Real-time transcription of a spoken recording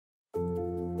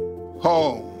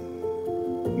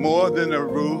Home, more than a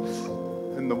roof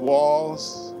and the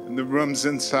walls and the rooms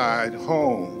inside.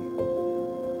 Home,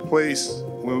 a place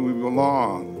where we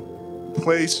belong, a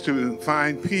place to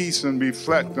find peace and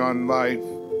reflect on life,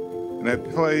 and a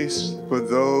place for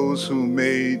those who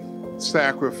made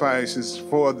sacrifices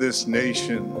for this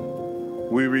nation.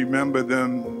 We remember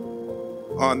them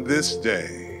on this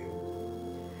day.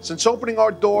 Since opening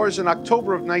our doors in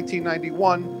October of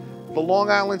 1991, the Long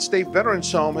Island State Veterans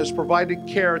Home has provided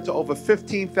care to over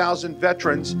 15,000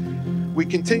 veterans. We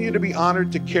continue to be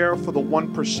honored to care for the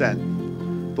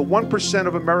 1%. The 1%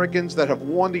 of Americans that have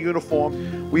worn the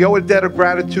uniform. We owe a debt of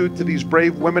gratitude to these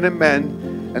brave women and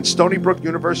men, and Stony Brook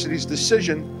University's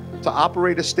decision to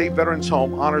operate a state veterans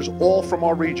home honors all from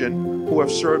our region who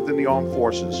have served in the armed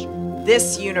forces.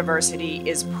 This university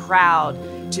is proud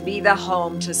to be the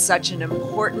home to such an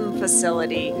important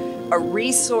facility, a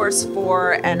resource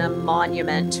for and a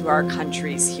monument to our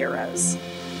country's heroes.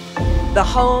 The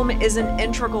home is an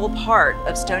integral part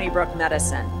of Stony Brook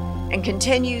medicine and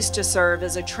continues to serve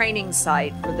as a training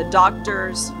site for the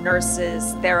doctors, nurses,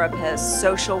 therapists,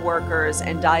 social workers,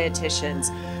 and dietitians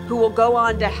who will go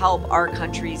on to help our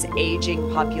country's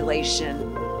aging population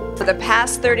for the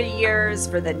past 30 years,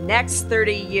 for the next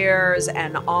 30 years,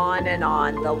 and on,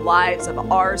 the lives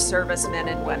of our servicemen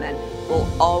and women will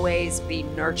always be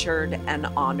nurtured and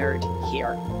honored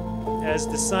here. As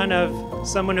the son of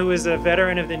someone who was a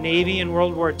veteran of the Navy in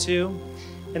World War II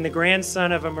and the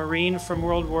grandson of a Marine from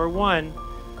World War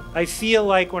I feel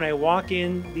like when I walk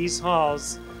in these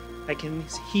halls, I can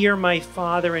hear my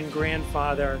father and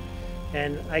grandfather,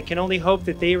 and I can only hope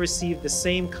that they receive the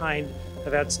same kind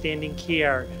of outstanding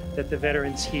care that the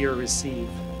veterans here receive.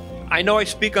 I know I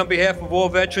speak on behalf of all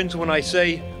veterans when I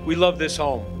say we love this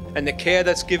home, and the care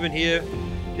that's given here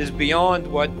is beyond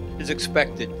what is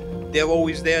expected. They're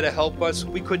always there to help us.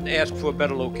 We couldn't ask for a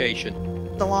better location.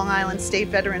 The Long Island State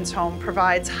Veterans Home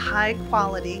provides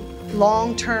high-quality,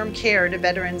 long-term care to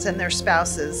veterans and their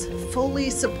spouses, fully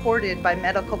supported by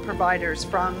medical providers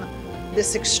from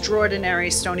this extraordinary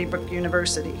Stony Brook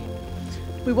University.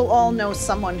 We will all know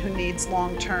someone who needs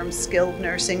long-term skilled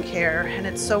nursing care, and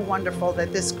it's so wonderful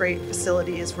that this great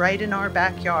facility is right in our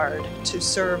backyard to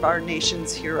serve our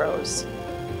nation's heroes.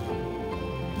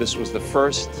 This was the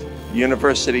first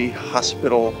university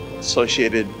hospital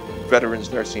associated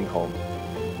veterans nursing home.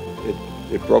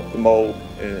 It broke the mold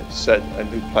and it set a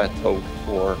new plateau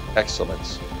for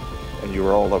excellence, and you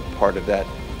were all a part of that,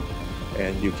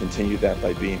 and you continue that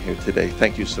by being here today.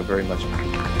 Thank you so very much.